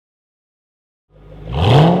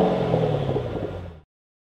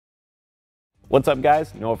What's up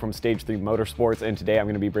guys, Noah from Stage 3 Motorsports, and today I'm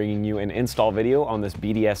going to be bringing you an install video on this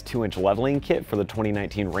BDS 2-inch leveling kit for the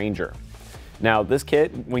 2019 Ranger. Now this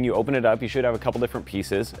kit, when you open it up, you should have a couple different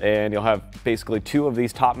pieces, and you'll have basically 2 of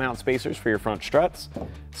these top mount spacers for your front struts,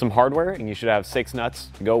 some hardware, and you should have 6 nuts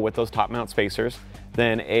to go with those top mount spacers,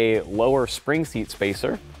 then a lower spring seat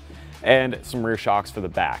spacer, and some rear shocks for the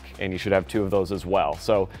back, and you should have 2 of those as well.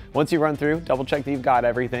 So once you run through, double check that you've got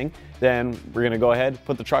everything, then we're gonna go ahead,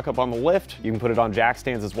 put the truck up on the lift. You can put it on jack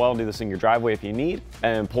stands as well and do this in your driveway if you need,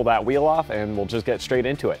 and pull that wheel off, and we'll just get straight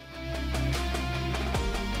into it.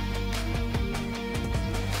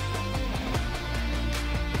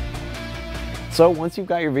 So once you've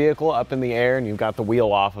got your vehicle up in the air and you've got the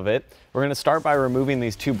wheel off of it, we're going to start by removing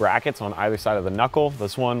these 2 brackets on either side of the knuckle.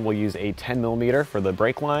 This one we'll use a 10mm for the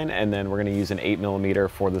brake line, and then we're going to use an 8mm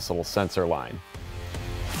for this little sensor line.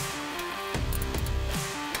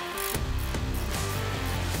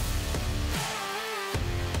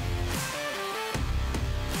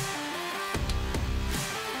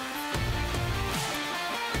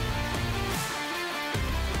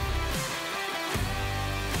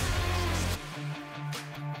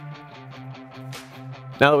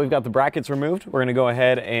 Now that we've got the brackets removed, we're gonna go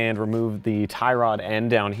ahead and remove the tie rod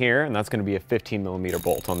end down here, and that's gonna be a 15mm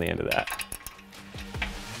bolt on the end of that.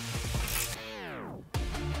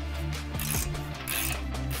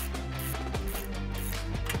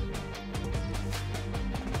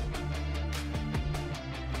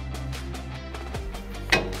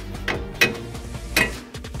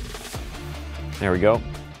 There we go.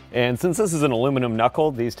 And since this is an aluminum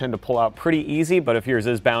knuckle, these tend to pull out pretty easy, but if yours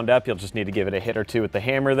is bound up, you'll just need to give it a hit or 2 with the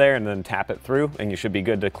hammer there and then tap it through, and you should be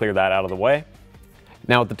good to clear that out of the way.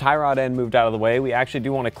 Now with the tie rod end moved out of the way, we actually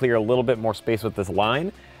do want to clear a little bit more space with this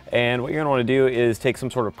line. And what you're going to want to do is take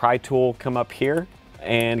some sort of pry tool, come up here,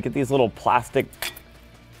 and get these little plastic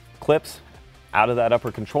clips out of that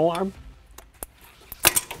upper control arm.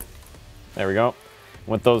 There we go.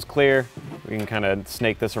 With those clear, we can kind of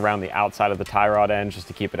snake this around the outside of the tie rod end just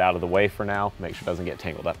to keep it out of the way for now, make sure it doesn't get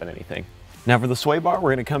tangled up in anything. Now for the sway bar, we're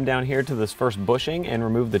going to come down here to this first bushing and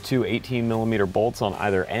remove the 2 18mm bolts on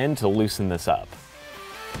either end to loosen this up.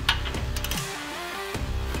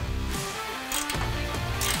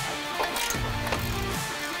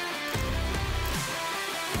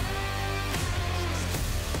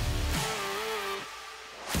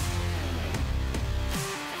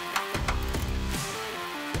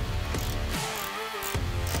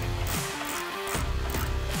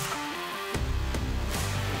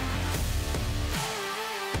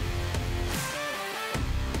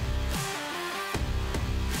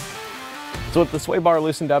 So with the sway bar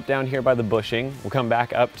loosened up down here by the bushing, we'll come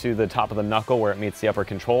back up to the top of the knuckle where it meets the upper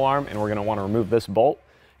control arm, and we're going to want to remove this bolt.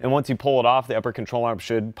 And once you pull it off, the upper control arm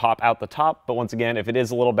should pop out the top, but once again, if it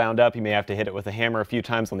is a little bound up, you may have to hit it with a hammer a few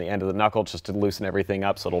times on the end of the knuckle just to loosen everything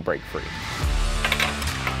up so it'll break free.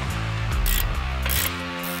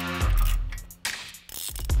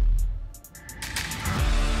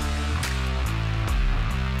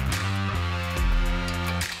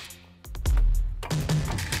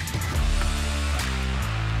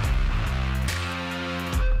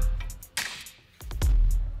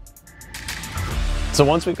 So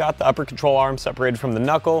once we've got the upper control arm separated from the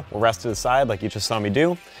knuckle, we'll rest to the side like you just saw me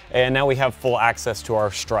do, and now we have full access to our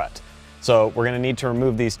strut. So we're going to need to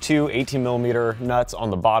remove these 2 18mm nuts on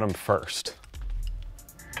the bottom first.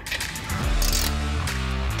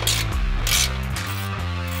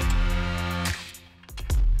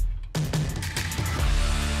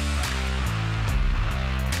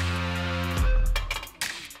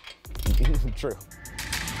 True.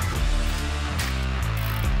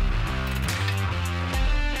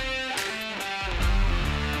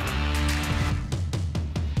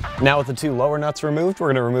 Now with the 2 lower nuts removed,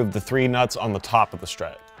 we're going to remove the 3 nuts on the top of the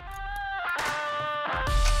strut.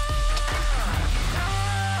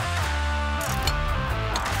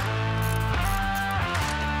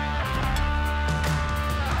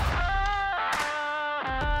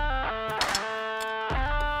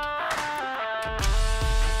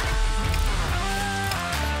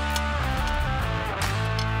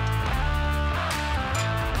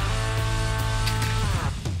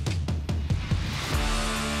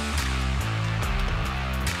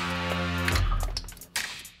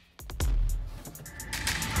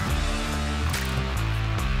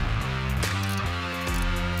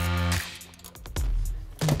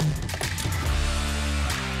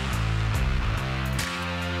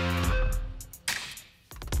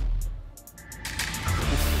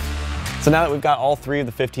 So now that we've got all three of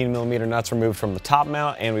the 15mm nuts removed from the top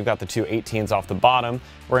mount and we've got the two 18s off the bottom,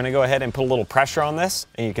 we're gonna go ahead and put a little pressure on this,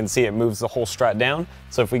 and you can see it moves the whole strut down.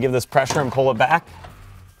 So if we give this pressure and pull it back,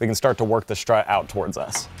 we can start to work the strut out towards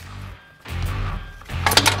us.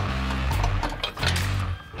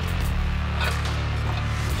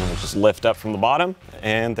 And we'll just lift up from the bottom,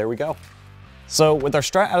 and there we go. So with our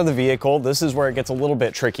strut out of the vehicle, this is where it gets a little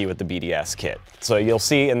bit tricky with the BDS kit. So you'll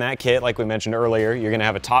see in that kit, like we mentioned earlier, you're gonna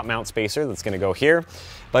have a top mount spacer that's gonna go here,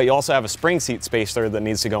 but you also have a spring seat spacer that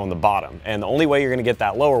needs to go on the bottom. And the only way you're gonna get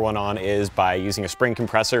that lower one on is by using a spring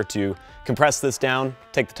compressor to compress this down,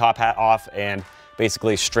 take the top hat off, and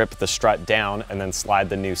basically strip the strut down and then slide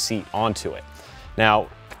the new seat onto it. Now,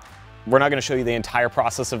 we're not gonna show you the entire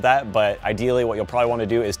process of that, but ideally what you'll probably wanna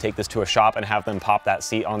do is take this to a shop and have them pop that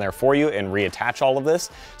seat on there for you and reattach all of this.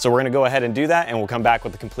 So we're gonna go ahead and do that, and we'll come back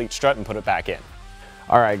with the complete strut and put it back in.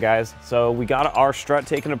 All right, guys, so we got our strut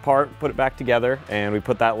taken apart, put it back together, and we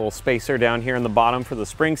put that little spacer down here in the bottom for the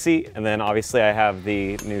spring seat. And then obviously I have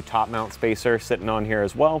the new top mount spacer sitting on here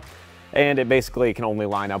as well. And it basically can only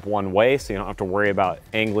line up one way, so you don't have to worry about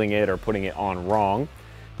angling it or putting it on wrong.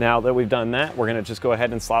 Now that we've done that, we're gonna just go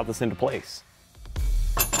ahead and slot this into place.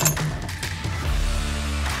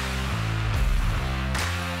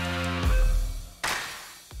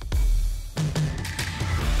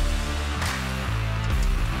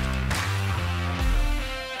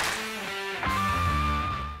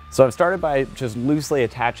 So I've started by just loosely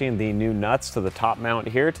attaching the new nuts to the top mount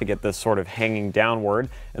here to get this sort of hanging downward.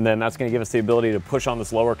 And then that's gonna give us the ability to push on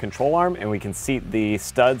this lower control arm, and we can seat the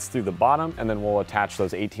studs through the bottom, and then we'll attach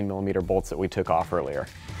those 18mm bolts that we took off earlier.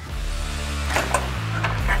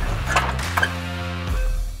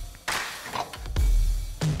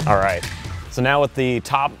 All right, so now with the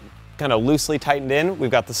top kind of loosely tightened in,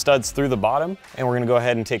 we've got the studs through the bottom, and we're gonna go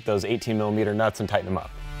ahead and take those 18mm nuts and tighten them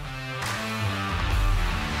up.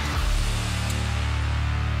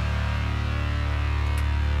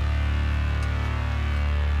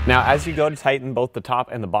 Now, as you go to tighten both the top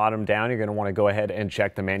and the bottom down, you're gonna wanna go ahead and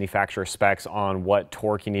check the manufacturer specs on what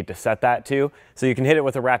torque you need to set that to. So you can hit it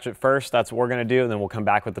with a ratchet first, that's what we're gonna do, and then we'll come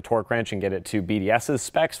back with the torque wrench and get it to BDS's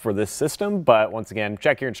specs for this system. But once again,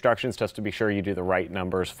 check your instructions just to be sure you do the right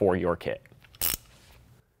numbers for your kit.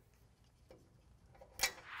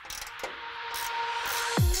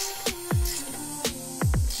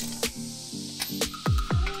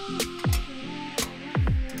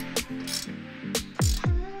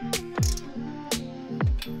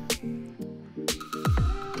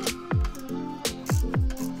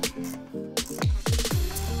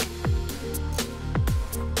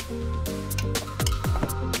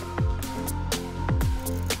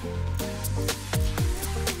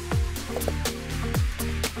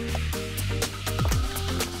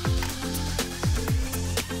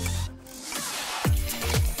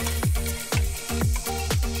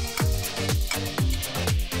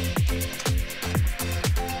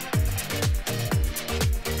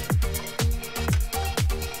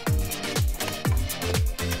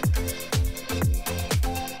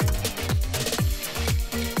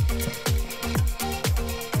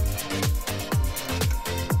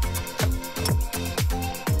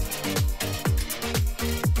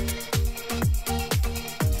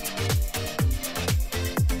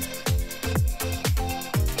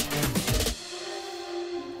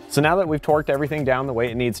 So now that we've torqued everything down the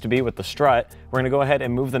way it needs to be with the strut, we're gonna go ahead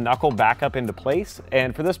and move the knuckle back up into place.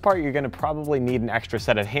 And for this part, you're gonna probably need an extra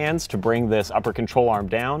set of hands to bring this upper control arm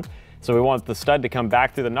down. So we want the stud to come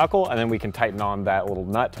back through the knuckle, and then we can tighten on that little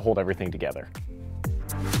nut to hold everything together.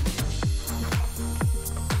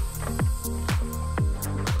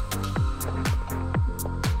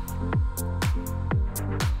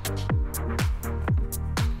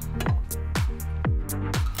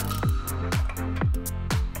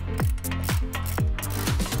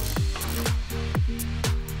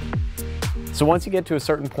 So once you get to a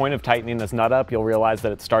certain point of tightening this nut up, you'll realize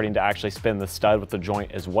that it's starting to actually spin the stud with the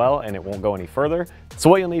joint as well, and it won't go any further.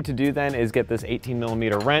 So what you'll need to do then is get this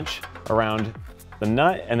 18mm wrench around the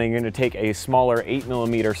nut, and then you're gonna take a smaller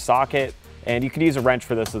 8mm socket, and you could use a wrench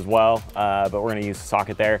for this as well, but we're gonna use a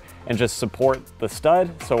socket there, and just support the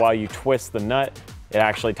stud, so while you twist the nut, it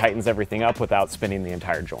actually tightens everything up without spinning the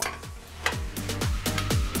entire joint.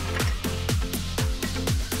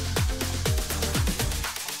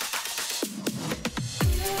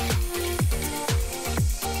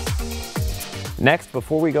 Next,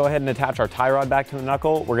 before we go ahead and attach our tie rod back to the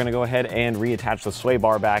knuckle, we're gonna go ahead and reattach the sway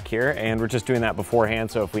bar back here, and we're just doing that beforehand,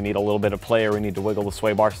 so if we need a little bit of play or we need to wiggle the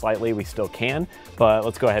sway bar slightly, we still can, but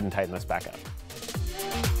let's go ahead and tighten this back up.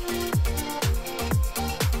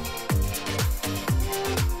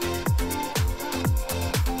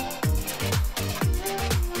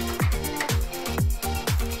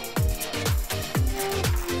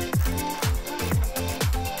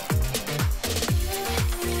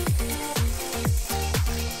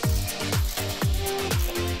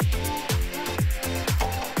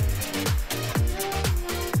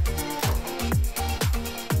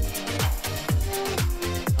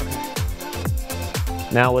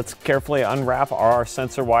 Now let's carefully unwrap our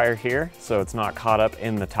sensor wire here so it's not caught up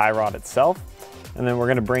in the tie rod itself. And then we're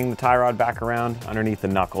going to bring the tie rod back around underneath the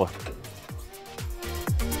knuckle.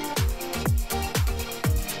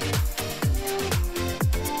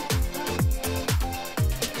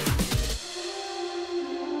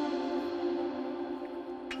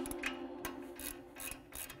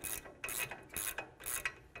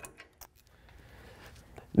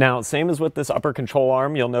 Now, same as with this upper control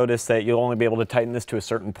arm, you'll notice that you'll only be able to tighten this to a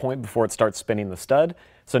certain point before it starts spinning the stud.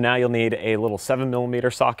 So now you'll need a little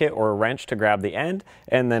 7mm socket or a wrench to grab the end,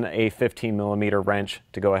 and then a 15mm wrench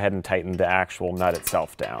to go ahead and tighten the actual nut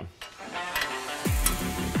itself down.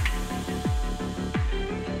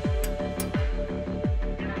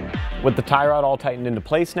 With the tie rod all tightened into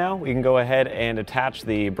place now, we can go ahead and attach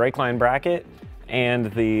the brake line bracket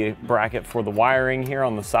and the bracket for the wiring here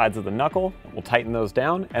on the sides of the knuckle. We'll tighten those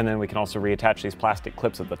down, and then we can also reattach these plastic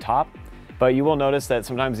clips at the top. But you will notice that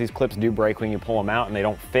sometimes these clips do break when you pull them out, and they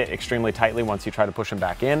don't fit extremely tightly once you try to push them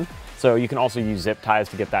back in. So you can also use zip ties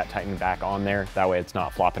to get that tightened back on there. That way it's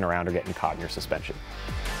not flopping around or getting caught in your suspension.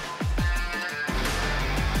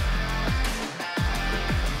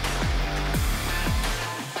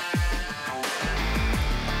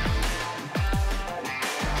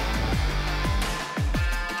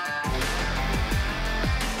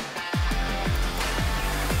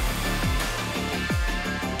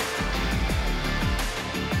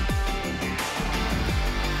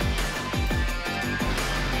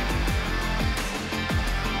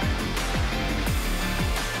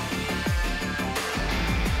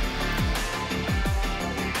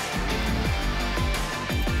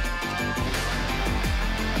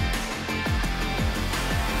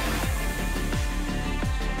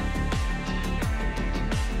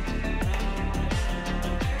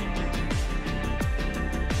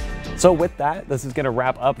 So with that, this is going to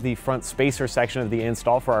wrap up the front spacer section of the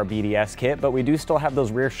install for our BDS kit, but we do still have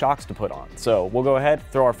those rear shocks to put on. So we'll go ahead,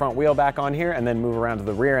 throw our front wheel back on here, and then move around to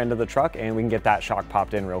the rear end of the truck, and we can get that shock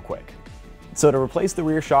popped in real quick. So to replace the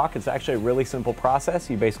rear shock, it's actually a really simple process.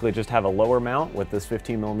 You basically just have a lower mount with this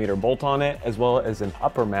 15mm bolt on it, as well as an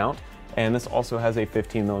upper mount, and this also has a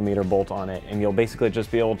 15mm bolt on it. And you'll basically just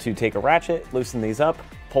be able to take a ratchet, loosen these up,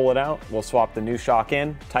 pull it out, we'll swap the new shock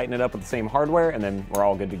in, tighten it up with the same hardware, and then we're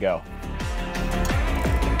all good to go.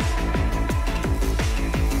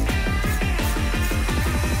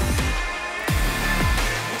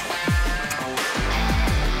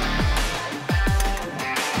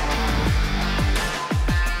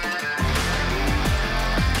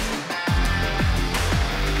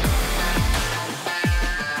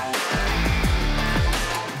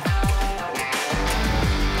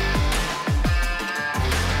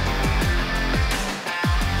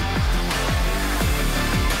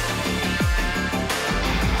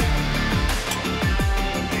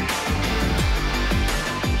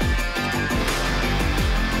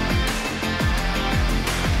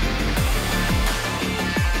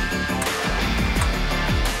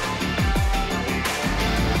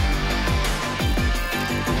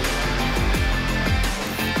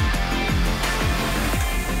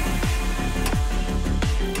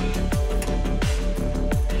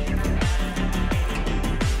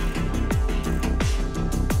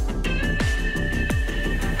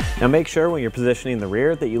 Now make sure when you're positioning the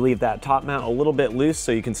rear that you leave that top mount a little bit loose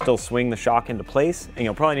so you can still swing the shock into place, and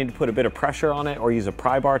you'll probably need to put a bit of pressure on it or use a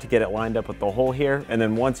pry bar to get it lined up with the hole here. And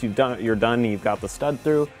then once you're done and you've got the stud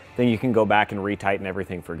through, then you can go back and retighten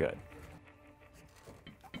everything for good.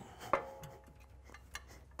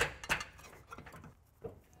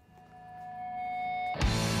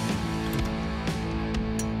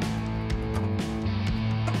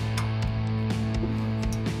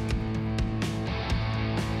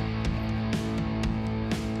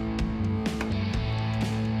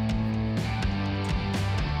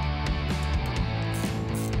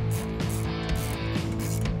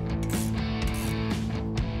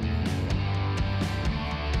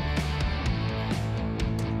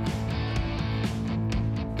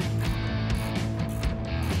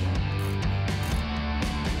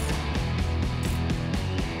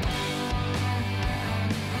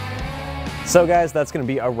 So guys, that's going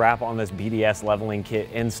to be a wrap on this BDS leveling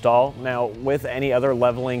kit install. Now, with any other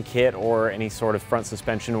leveling kit or any sort of front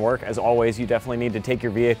suspension work, as always, you definitely need to take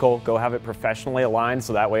your vehicle, go have it professionally aligned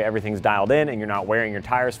so that way everything's dialed in and you're not wearing your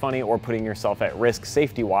tires funny or putting yourself at risk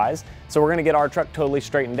safety-wise. So we're going to get our truck totally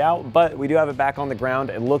straightened out, but we do have it back on the ground.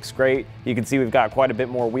 It looks great. You can see we've got quite a bit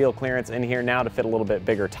more wheel clearance in here now to fit a little bit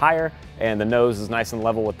bigger tire, and the nose is nice and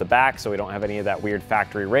level with the back so we don't have any of that weird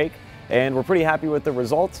factory rake, and we're pretty happy with the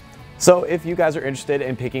results. So if you guys are interested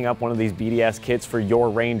in picking up one of these BDS kits for your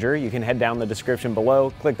Ranger, you can head down the description below,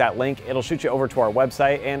 click that link, it'll shoot you over to our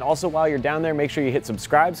website. And also while you're down there, make sure you hit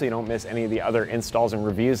subscribe so you don't miss any of the other installs and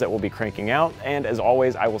reviews that we'll be cranking out. And as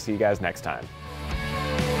always, I will see you guys next time.